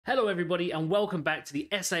Hello everybody and welcome back to the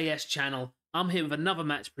SAS channel. I'm here with another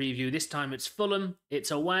match preview. This time it's Fulham,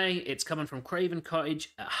 it's away, it's coming from Craven Cottage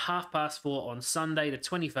at 4:30 on Sunday the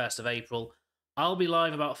 21st of April. I'll be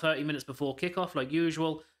live about 30 minutes before kickoff like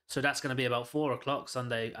usual, so that's going to be about 4 o'clock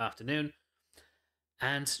Sunday afternoon.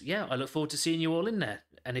 And yeah, I look forward to seeing you all in there.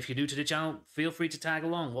 And if you're new to the channel, feel free to tag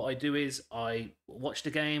along. What I do is I watch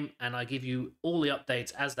the game and I give you all the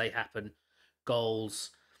updates as they happen. Goals,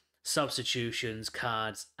 substitutions,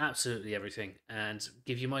 cards, absolutely everything, and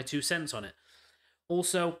give you my 2 cents on it.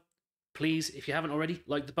 Also, please, if you haven't already,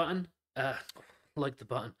 like the button,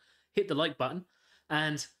 hit the like button,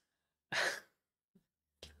 and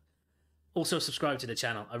also subscribe to the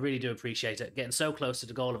channel. I really do appreciate it. Getting so close to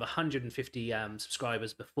the goal of 150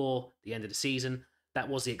 subscribers before the end of the season. That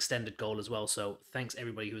was the extended goal as well, so thanks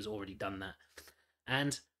everybody who has already done that.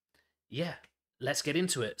 And yeah, let's get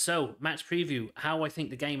into it. So, match preview, how I think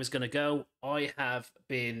the game is going to go. I have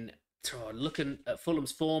been looking at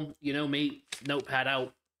Fulham's form. You know me, notepad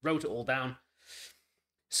out, wrote it all down.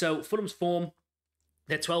 So, Fulham's form,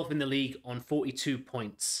 they're 12th in the league on 42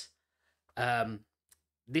 points.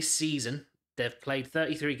 This season, they've played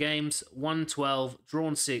 33 games, won 12,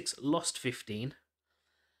 drawn 6, lost 15.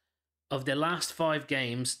 Of their last 5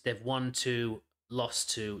 games, they've won 2, lost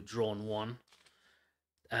 2, drawn 1.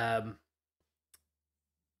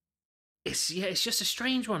 It's just a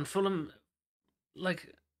strange one. Fulham,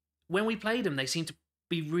 like, when we played them, they seem to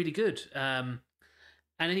be really good. And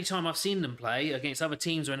anytime I've seen them play against other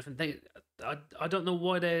teams or anything, I don't know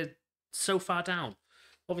why they're so far down.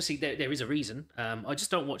 Obviously, there is a reason. I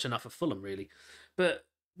just don't watch enough of Fulham, really. But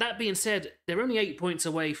that being said, they're only 8 points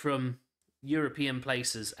away from European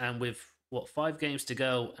places, and with, 5 games to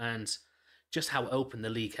go, and just how open the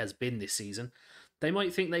league has been this season, they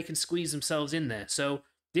might think they can squeeze themselves in there. So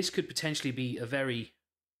this could potentially be a very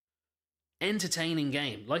entertaining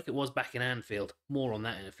game, like it was back in Anfield. More on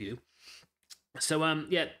that in a few. So,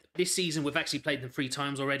 yeah, this season we've actually played them 3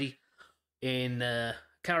 times already. In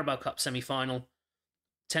Carabao Cup semi-final,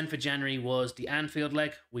 10th of January was the Anfield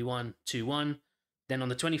leg. We won 2-1. Then on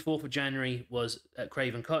the 24th of January was at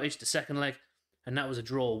Craven Cottage, the second leg, and that was a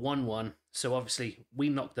draw 1-1. So obviously we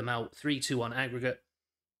knocked them out 3-2 on aggregate.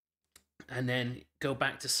 And then go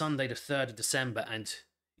back to Sunday the 3rd of December, and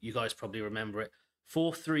you guys probably remember it,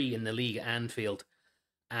 4-3 in the league at Anfield,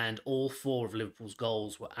 and all 4 of Liverpool's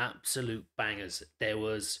goals were absolute bangers. There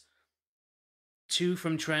was 2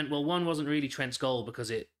 from Trent. Well, one wasn't really Trent's goal because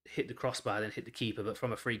it hit the crossbar, then hit the keeper, but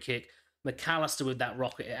from a free kick. McAllister with that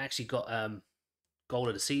rocket, it actually got goal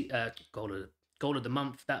of the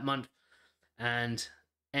month that month, and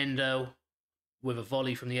Endo with a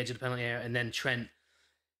volley from the edge of the penalty area, and then Trent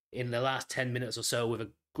in the last 10 minutes or so with a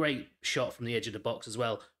great shot from the edge of the box as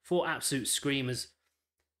well. 4 absolute screamers.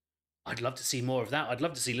 I'd love to see more of that. I'd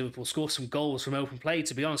love to see Liverpool score some goals from open play,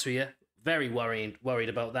 to be honest with you. Very worried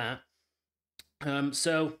about that.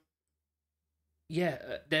 So,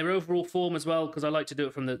 yeah, their overall form as well, because I like to do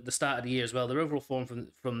it from the start of the year as well. Their overall form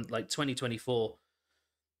from like 2024.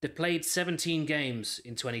 They've played 17 games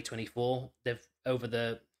in 2024. They've over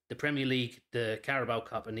the Premier League, the Carabao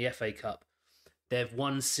Cup, and the FA Cup. They've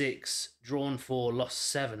won 6, drawn 4, lost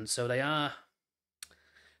 7. So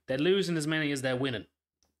they're losing as many as they're winning.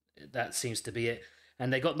 That seems to be it.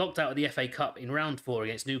 And they got knocked out of the FA Cup in round 4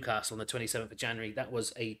 against Newcastle on the 27th of January. That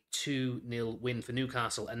was a 2-0 win for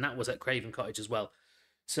Newcastle, and that was at Craven Cottage as well.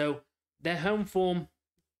 So their home form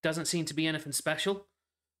doesn't seem to be anything special,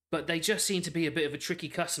 but they just seem to be a bit of a tricky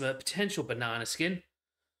customer, potential banana skin.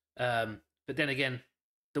 But then again,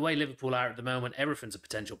 the way Liverpool are at the moment, everything's a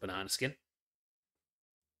potential banana skin.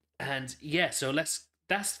 And yeah, so that's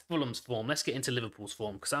Fulham's form. Let's get into Liverpool's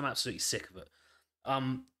form, because I'm absolutely sick of it.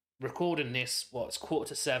 Recording this, it's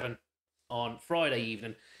 6:45 on Friday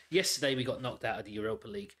evening. Yesterday we got knocked out of the Europa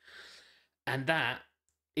League. And that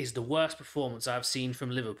is the worst performance I've seen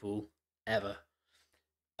from Liverpool ever.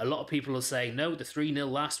 A lot of people will say, no, the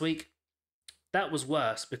 3-0 last week, that was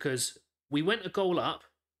worse because we went a goal up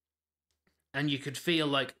and you could feel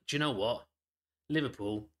like, do you know what?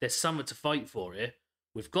 Liverpool, there's something to fight for here.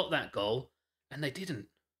 We've got that goal, and they didn't.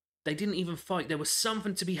 They didn't even fight. There was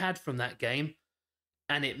something to be had from that game,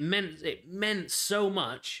 and it meant so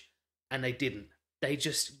much, and they didn't. They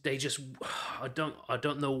just I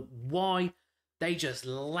don't know why. They just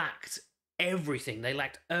lacked everything. They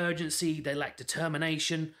lacked urgency, they lacked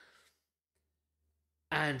determination.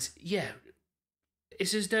 And yeah,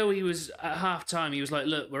 it's as though he was at half-time, he was like,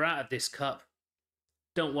 look, we're out of this cup.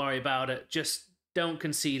 Don't worry about it. Just don't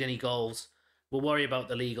concede any goals. We'll worry about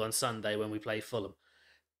the league on Sunday when we play Fulham.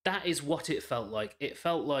 That is what it felt like. It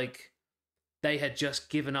felt like they had just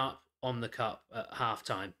given up on the cup at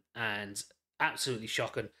halftime, and absolutely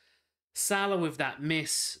shocking. Salah with that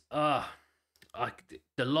miss, the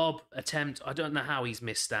lob attempt, I don't know how he's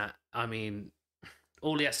missed that. I mean,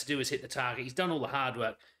 all he has to do is hit the target. He's done all the hard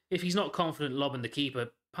work. If he's not confident lobbing the keeper,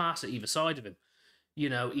 pass it either side of him. You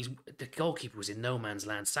know, the goalkeeper was in no man's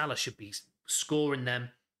land. Salah should be scoring them.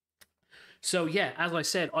 So yeah, as I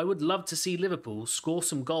said, I would love to see Liverpool score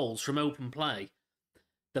some goals from open play.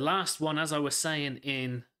 The last one, as I was saying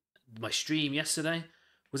in my stream yesterday,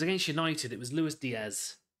 was against United. It was Luis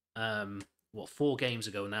Diaz, 4 games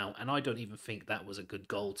ago now, and I don't even think that was a good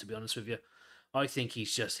goal, to be honest with you. I think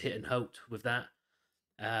he's just hit and hoped with that.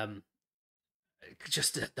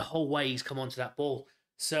 Just the whole way he's come onto that ball.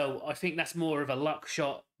 So I think that's more of a luck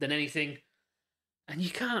shot than anything. And you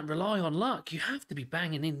can't rely on luck. You have to be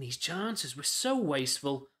banging in these chances. We're so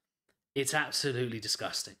wasteful. It's absolutely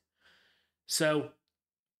disgusting. So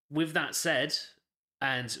with that said,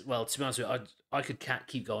 and well, to be honest with you, I could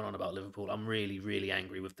keep going on about Liverpool. I'm really, really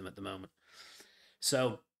angry with them at the moment.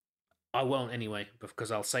 So I won't anyway,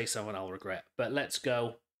 because I'll say something I'll regret. But let's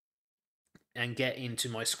go and get into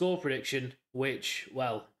my score prediction, which,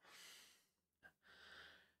 well,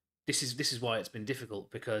 this is why it's been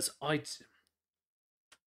difficult, because I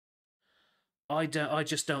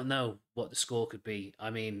just don't know what the score could be. I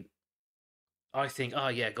mean, I think, oh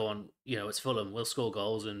yeah, go on, it's Fulham, we'll score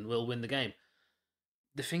goals and we'll win the game.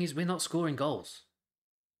 The thing is, we're not scoring goals.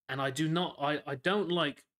 And I don't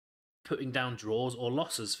like putting down draws or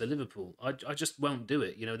losses for Liverpool. I just won't do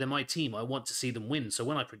it. They're my team. I want to see them win. So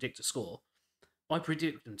when I predict a score, I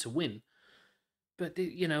predict them to win. But,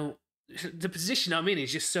 the position I'm in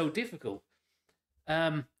is just so difficult.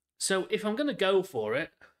 So if I'm going to go for it,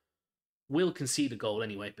 we'll concede a goal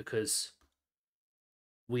anyway, because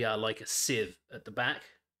we are like a sieve at the back.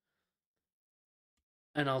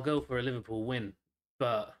 And I'll go for a Liverpool win,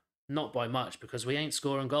 but not by much, because we ain't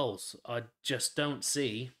scoring goals. I just don't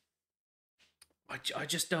see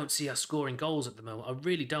us scoring goals at the moment. I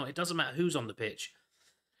really don't. It doesn't matter who's on the pitch.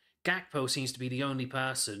 Gakpo seems to be the only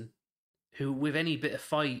person who, with any bit of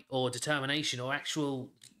fight or determination or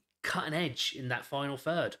actual cutting edge in that final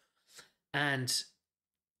third. And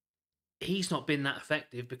he's not been that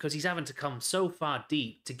effective because he's having to come so far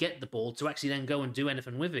deep to get the ball to actually then go and do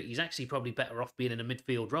anything with it. He's actually probably better off being in a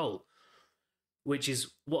midfield role, which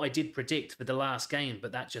is what I did predict for the last game,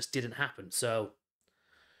 but that just didn't happen. So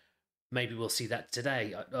maybe we'll see that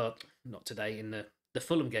today. Not today, in the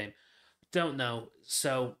Fulham game. Don't know.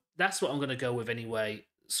 So that's what I'm going to go with anyway,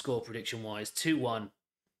 score prediction-wise. 2-1. I'm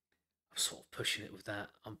sort of pushing it with that.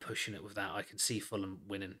 I can see Fulham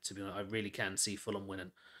winning, to be honest. I really can see Fulham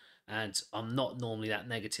winning. And I'm not normally that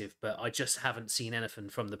negative, but I just haven't seen anything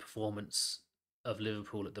from the performance of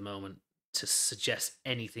Liverpool at the moment to suggest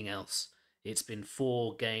anything else. It's been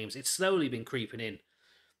 4 games. It's slowly been creeping in.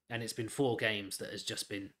 And it's been 4 games that has just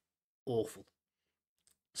been awful.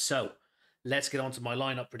 So, let's get on to my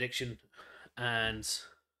lineup prediction. And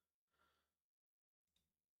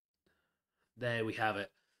there we have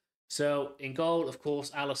it. So, in goal, of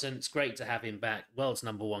course, Alisson. It's great to have him back. World's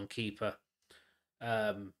 #1 keeper.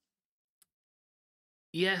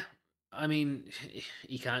 Yeah, I mean,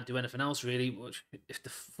 he can't do anything else, really. If the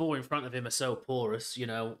 4 in front of him are so porous,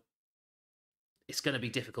 it's going to be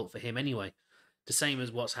difficult for him anyway. The same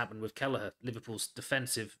as what's happened with Kelleher. Liverpool's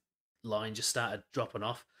defensive line just started dropping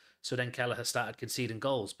off, so then Kelleher started conceding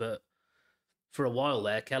goals. But for a while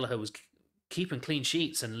there, Kelleher was keeping clean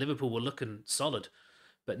sheets and Liverpool were looking solid.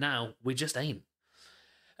 But now, we just ain't.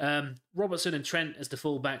 Robertson and Trent as the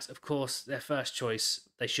fullbacks, of course, their first choice.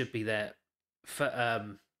 They should be there.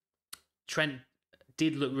 Trent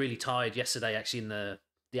did look really tired yesterday, actually, in the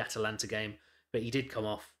Atalanta game, but he did come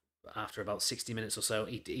off after about 60 minutes or so.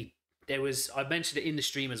 I mentioned it in the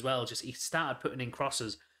stream as well. Just he started putting in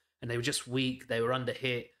crosses, and they were just weak. They were under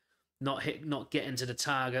hit, not getting to the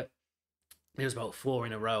target. It was about 4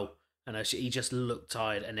 in a row, and he just looked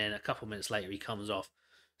tired. And then a couple minutes later, he comes off.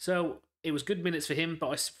 So it was good minutes for him, but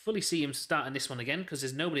I fully see him starting this one again because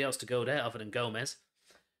there's nobody else to go there other than Gomez.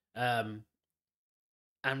 And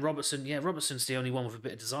Robertson, Robertson's the only one with a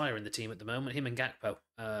bit of desire in the team at the moment, him and Gakpo.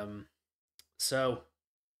 So,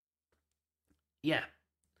 yeah,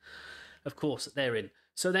 of course, they're in.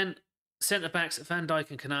 So then, centre-backs, Van Dijk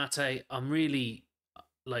and Konate, I'm really,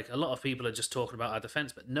 like, a lot of people are just talking about our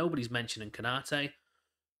defence, but nobody's mentioning Konate,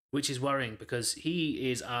 which is worrying because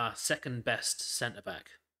he is our second-best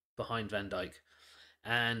centre-back behind Van Dijk.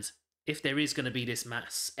 And if there is going to be this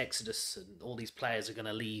mass exodus and all these players are going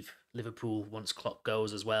to leave Liverpool once Klopp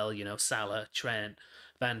goes as well, Salah, Trent,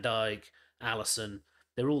 Van Dijk, Alisson,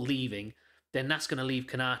 they're all leaving, then that's going to leave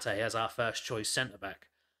Konate as our first choice centre-back.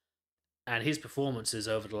 And his performances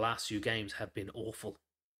over the last few games have been awful.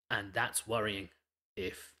 And that's worrying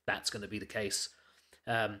if that's going to be the case.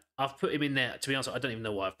 I've put him in there. To be honest, I don't even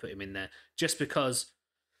know why I've put him in there. Just because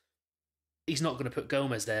he's not going to put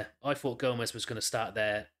Gomez there. I thought Gomez was going to start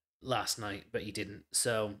there last night, but he didn't.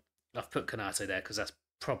 So I've put Konate there because that's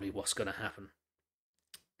probably what's going to happen.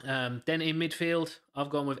 Then in midfield, I've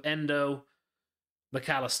gone with Endo,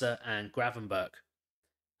 McAllister, and Gravenberch.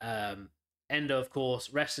 Endo, of course,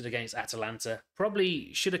 rested against Atalanta.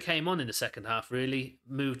 Probably should have came on in the second half, really.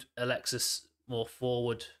 Moved Alexis more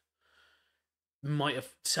forward. Might have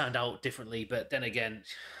turned out differently, but then again,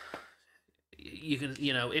 you can,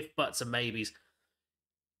 if buts and maybes,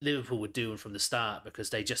 Liverpool would do them from the start because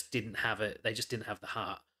they just didn't have it. They just didn't have the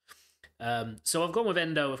heart. So I've gone with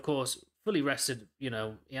Endo, of course, fully rested. He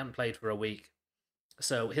hadn't played for a week.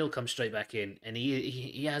 So he'll come straight back in, and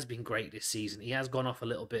he has been great this season. He has gone off a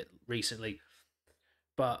little bit recently,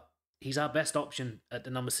 but he's our best option at the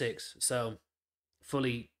number 6. So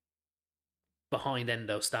fully behind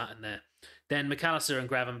Endo starting there. Then McAllister and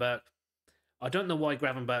Gravenberch. I don't know why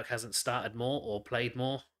Gravenberch hasn't started more or played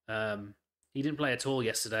more. He didn't play at all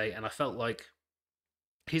yesterday, and I felt like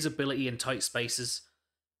his ability in tight spaces,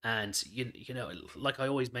 and like I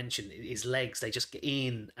always mention, his legs, they just get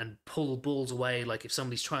in and pull balls away. Like if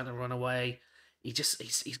somebody's trying to run away,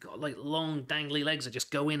 he's got like long dangly legs that just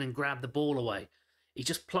go in and grab the ball away. He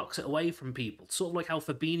just plucks it away from people, sort of like how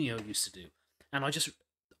Fabinho used to do. And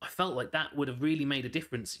I felt like that would have really made a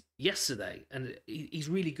difference yesterday. And he's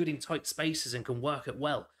really good in tight spaces and can work it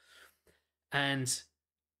well. And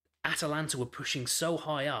Atalanta were pushing so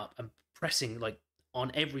high up and pressing like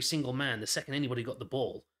on every single man. The second anybody got the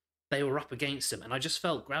ball, they were up against him. And I just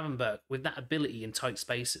felt Gravenberch, with that ability in tight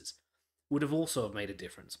spaces, would have also have made a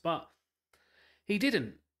difference. But he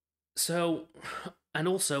didn't. So, and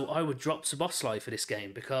also I would drop Szoboszlai for this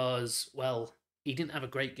game because, well, he didn't have a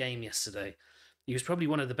great game yesterday. He was probably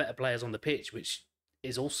one of the better players on the pitch, which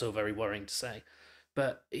is also very worrying to say.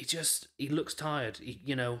 But he looks tired.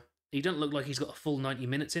 He doesn't look like he's got a full 90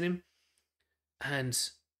 minutes in him. And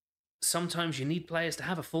sometimes you need players to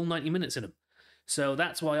have a full 90 minutes in them. So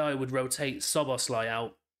that's why I would rotate Szoboszlai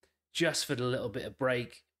out just for the little bit of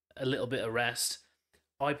break, a little bit of rest.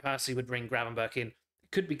 I personally would bring Gravenberch in.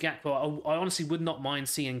 It could be Gakpo. I honestly would not mind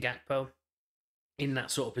seeing Gakpo in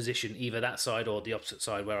that sort of position, either that side or the opposite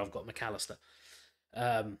side where I've got McAllister.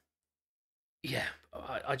 I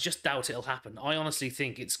just doubt it'll happen. I honestly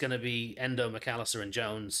think it's going to be Endo, McAllister, and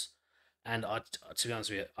Jones. And to be honest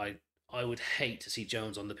with you, I would hate to see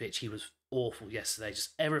Jones on the pitch. He was awful yesterday. Just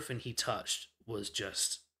everything he touched was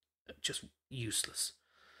just useless.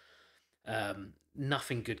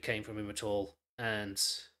 Nothing good came from him at all. And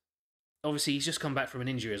obviously he's just come back from an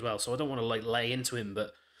injury as well, so I don't want to like lay into him,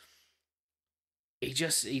 but he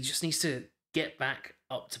just needs to get back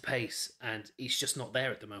up to pace, and he's just not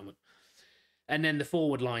there at the moment. And then the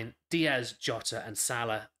forward line, Diaz, Jota, and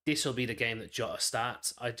Salah. This will be the game that Jota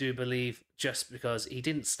starts, I do believe, just because he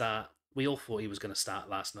didn't start. We all thought he was going to start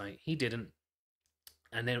last night. He didn't.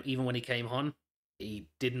 And then even when he came on, he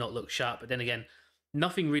did not look sharp. But then again,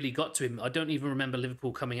 nothing really got to him. I don't even remember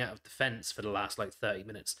Liverpool coming out of defence for the last 30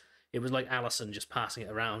 minutes. It was like Alisson just passing it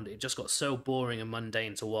around. It just got so boring and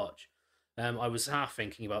mundane to watch. I was half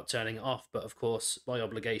thinking about turning it off, but of course, by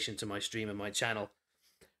obligation to my stream and my channel,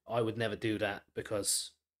 I would never do that because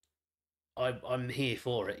I'm here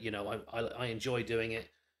for it. I enjoy doing it,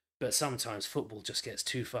 but sometimes football just gets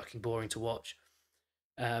too fucking boring to watch.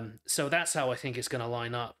 So that's how I think it's going to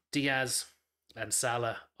line up. Diaz and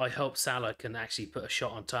Salah. I hope Salah can actually put a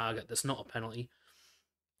shot on target that's not a penalty.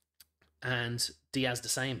 And Diaz the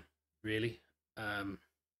same, really.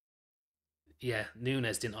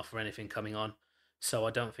 Núñez didn't offer anything coming on, so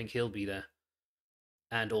I don't think he'll be there.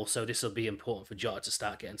 And also, this will be important for Jota to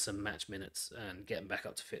start getting some match minutes and getting back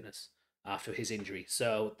up to fitness after his injury.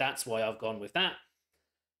 So that's why I've gone with that.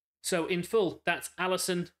 So in full, that's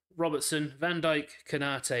Alisson, Robertson, Van Dijk,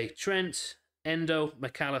 Konate, Trent, Endo,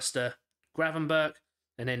 McAllister, Gravenberch,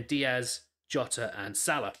 and then Diaz, Jota, and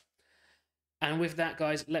Salah. And with that,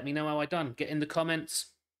 guys, let me know how I done. Get in the comments,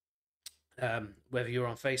 whether you're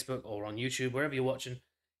on Facebook or on YouTube, wherever you're watching.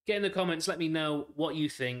 Get in the comments, let me know what you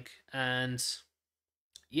think, and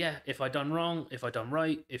yeah, if I done wrong, if I done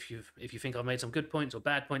right, if you think I've made some good points or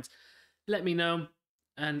bad points, let me know.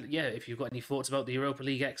 And yeah, if you've got any thoughts about the Europa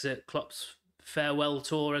League exit, Klopp's farewell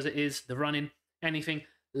tour as it is, the running, anything,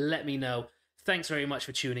 let me know. Thanks very much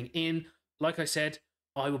for tuning in. Like I said,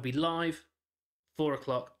 I will be live 4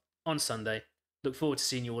 o'clock on Sunday. Look forward to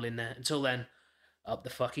seeing you all in there. Until then, up the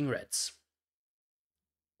fucking Reds.